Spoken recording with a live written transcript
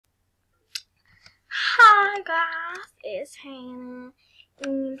Hi guys, it's Hannah,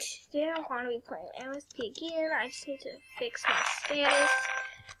 and today I'm going to be playing MSP again. I just need to fix my status.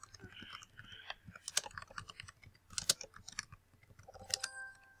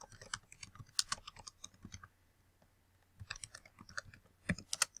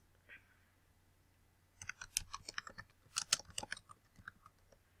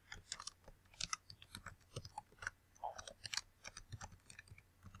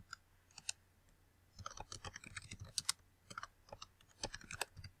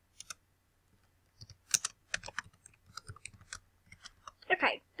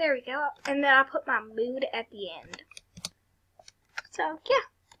 Okay, there we go. And then I put my mood at the end. So, yeah.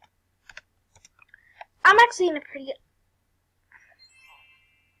 I'm actually in a pretty good...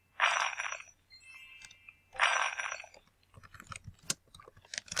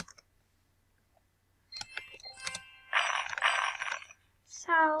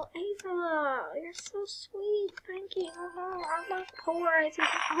 So, Ava, you're so sweet. Thank you. I'm not poor.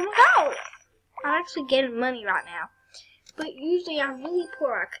 Oh my god. I'm actually getting money right now. But usually I'm really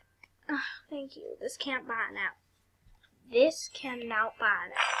poor. Thank you. This can't buy it now. This cannot buy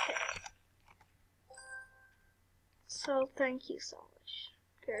it now. So thank you so much.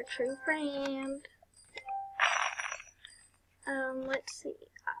 You're a true friend. Let's see.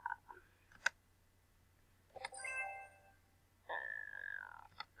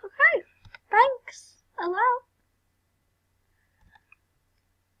 Okay. Thanks. Hello.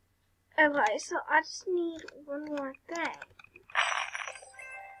 Okay, so I just need one more thing.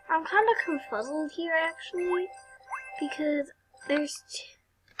 I'm kind of confuzzled here, actually, because there's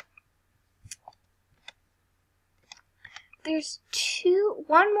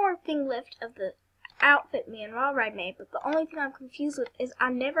one more thing left of the outfit me and Rawride made, but the only thing I'm confused with is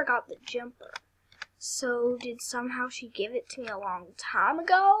I never got the jumper. So, did somehow she give it to me a long time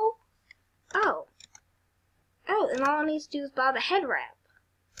ago? Oh, and all I need to do is buy the head wrap.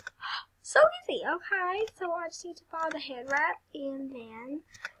 So easy, okay, so I just need to buy the head wrap, and then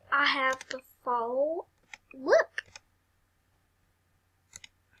I have the full look.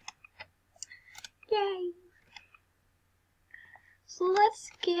 Yay. So let's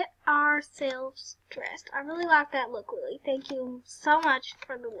get ourselves dressed. I really like that look, Lily. Thank you so much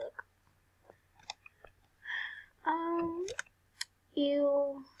for the look. I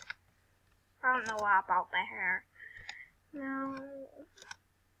don't know why I bought that hair. No.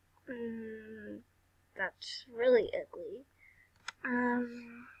 That's really ugly.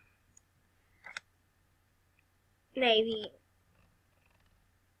 Maybe.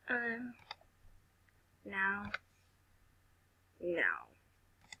 No.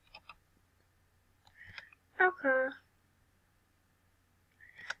 Okay.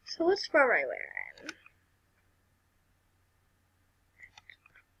 So what's Rawride wearing?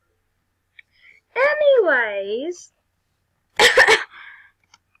 Anyways.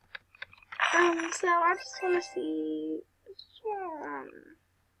 So I just want to see,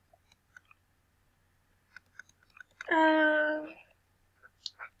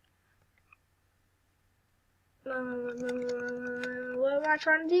 what am I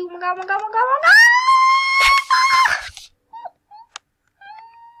trying to do? Oh my god,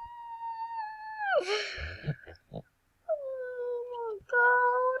 Oh my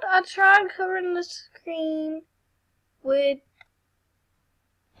god, I tried covering the screen with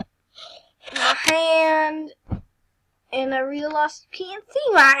my hand, and I realized you can't see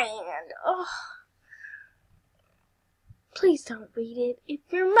my hand. Oh. Please don't read it. If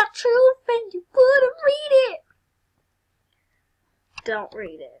you're my true friend, you wouldn't read it. Don't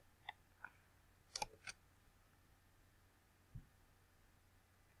read it.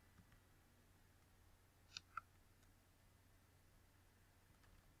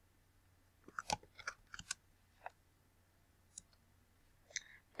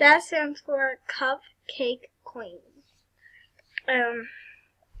 That stands for Cupcake Queen. I'm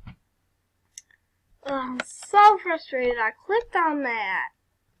so frustrated. I clicked on that.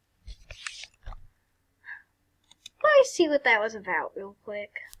 Let me see what that was about real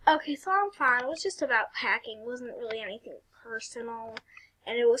quick. Okay, so I'm fine. It was just about packing. It wasn't really anything personal.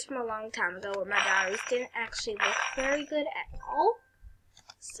 And it was from a long time ago where my diaries didn't actually look very good at all.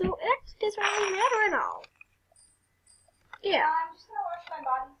 So it actually doesn't really matter at all. Yeah. I'm just gonna wash my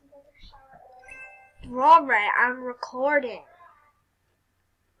body since I took a shower earlier. Rawride, I'm recording.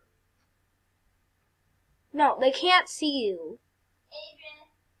 No, they can't see you. Adrian.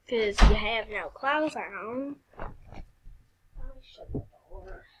 Because you have no clothes on. Let me shut the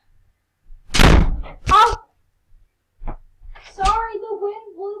door. Oh! Sorry, the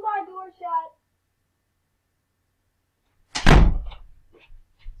wind blew my door shut.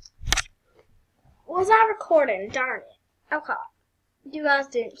 Was I recording? Darn it. Okay. You guys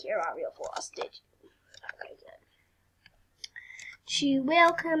didn't hear my real voice, did you? Okay, good. To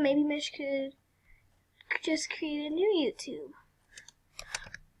welcome, maybe Mitch could just create a new YouTube.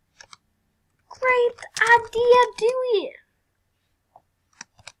 Great idea, do it!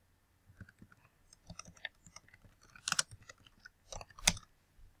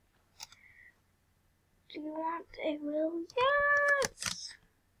 Do you want a will? Yes!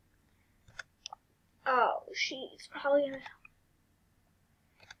 Oh, she's probably gonna...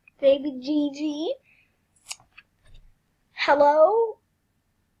 Baby Gigi? Hello?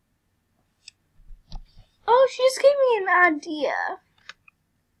 Oh, she just gave me an idea.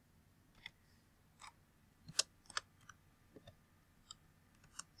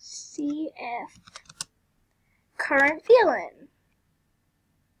 CF. Current feeling.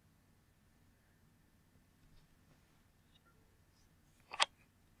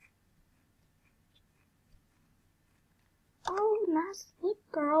 Oh, nice lip,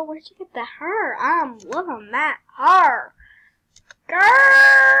 girl. Where'd you get the hair? I'm loving that hair. Girl.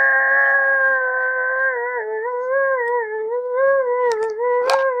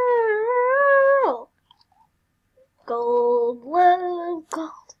 Gold love,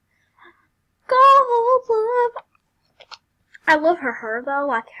 gold. Gold love. I love her hair, though.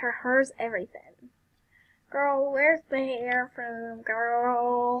 Like, her hair's everything. Girl, where's the hair from,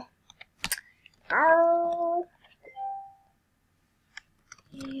 girl? Girl.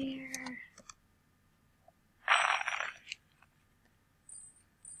 Here.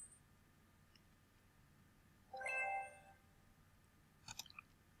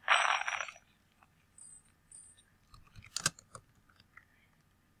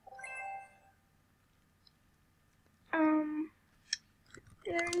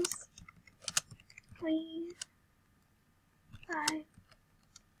 There's 5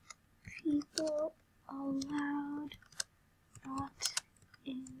 people allowed, not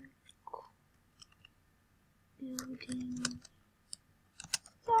in building.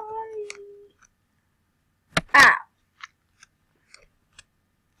 Sorry. Ah.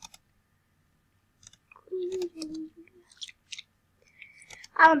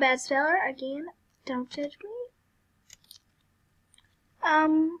 I'm a bad speller again. Don't judge me.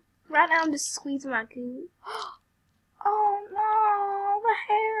 Right now I'm just squeezing my goo. Oh no, the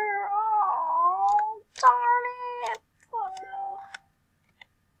hair. Oh, darn it. Oh.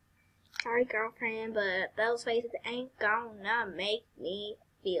 Sorry, girlfriend, but those faces ain't gonna make me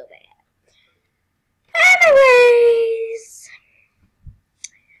feel bad. Anyways.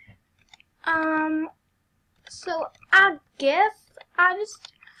 So I guess I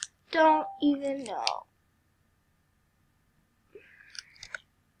just don't even know.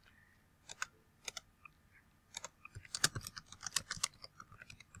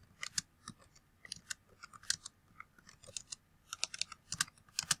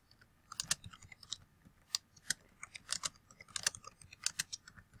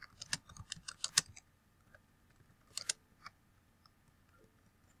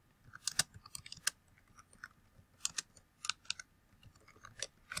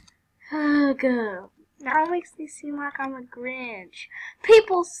 Ugh. Now it makes me seem like I'm a Grinch.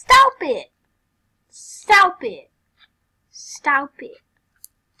 People, stop it! Stop it! Stop it.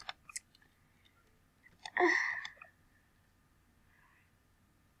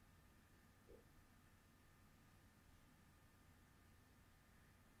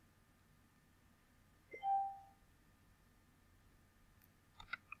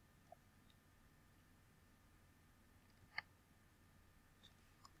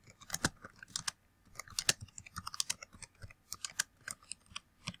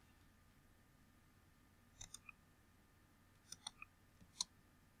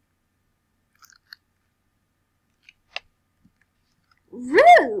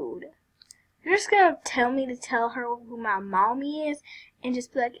 Rude! You're just gonna tell me to tell her who my mommy is and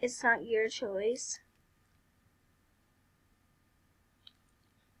just be like, it's not your choice.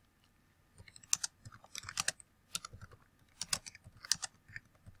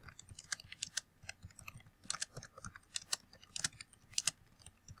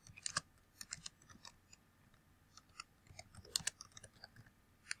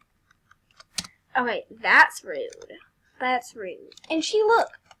 Okay, that's rude. That's rude. And she, look.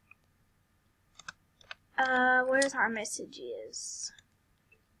 Where's our messages?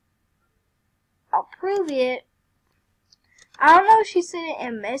 I'll prove it. I don't know if she sent it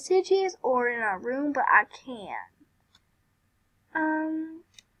in messages or in our room, but I can.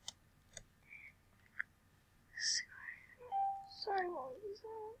 Sorry, what was that?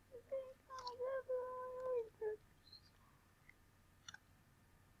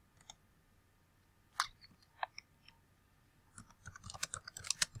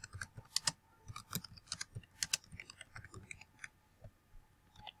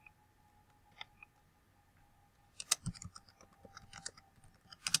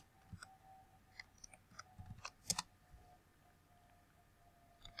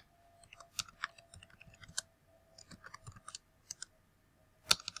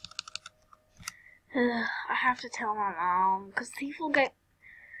 I have to tell my mom, because people get...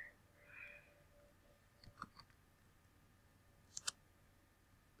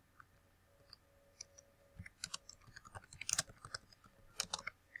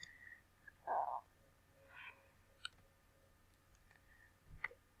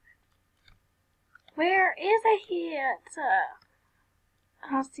 Where is it?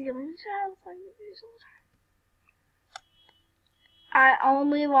 I'll see you. I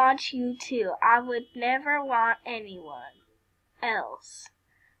only want you to. I would never want anyone else.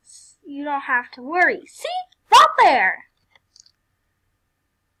 You don't have to worry. See? Right there!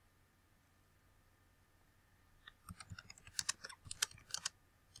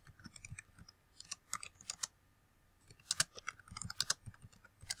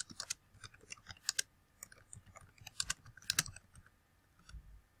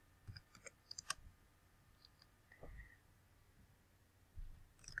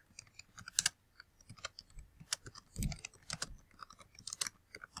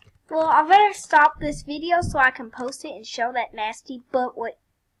 Well, I better stop this video so I can post it and show that nasty butt what...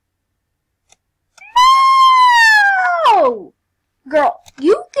 No! Girl,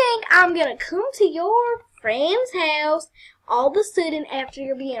 you think I'm gonna come to your friend's house all of a sudden after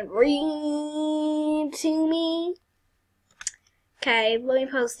you're being rude to me? Okay, let me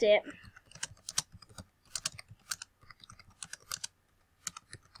post it.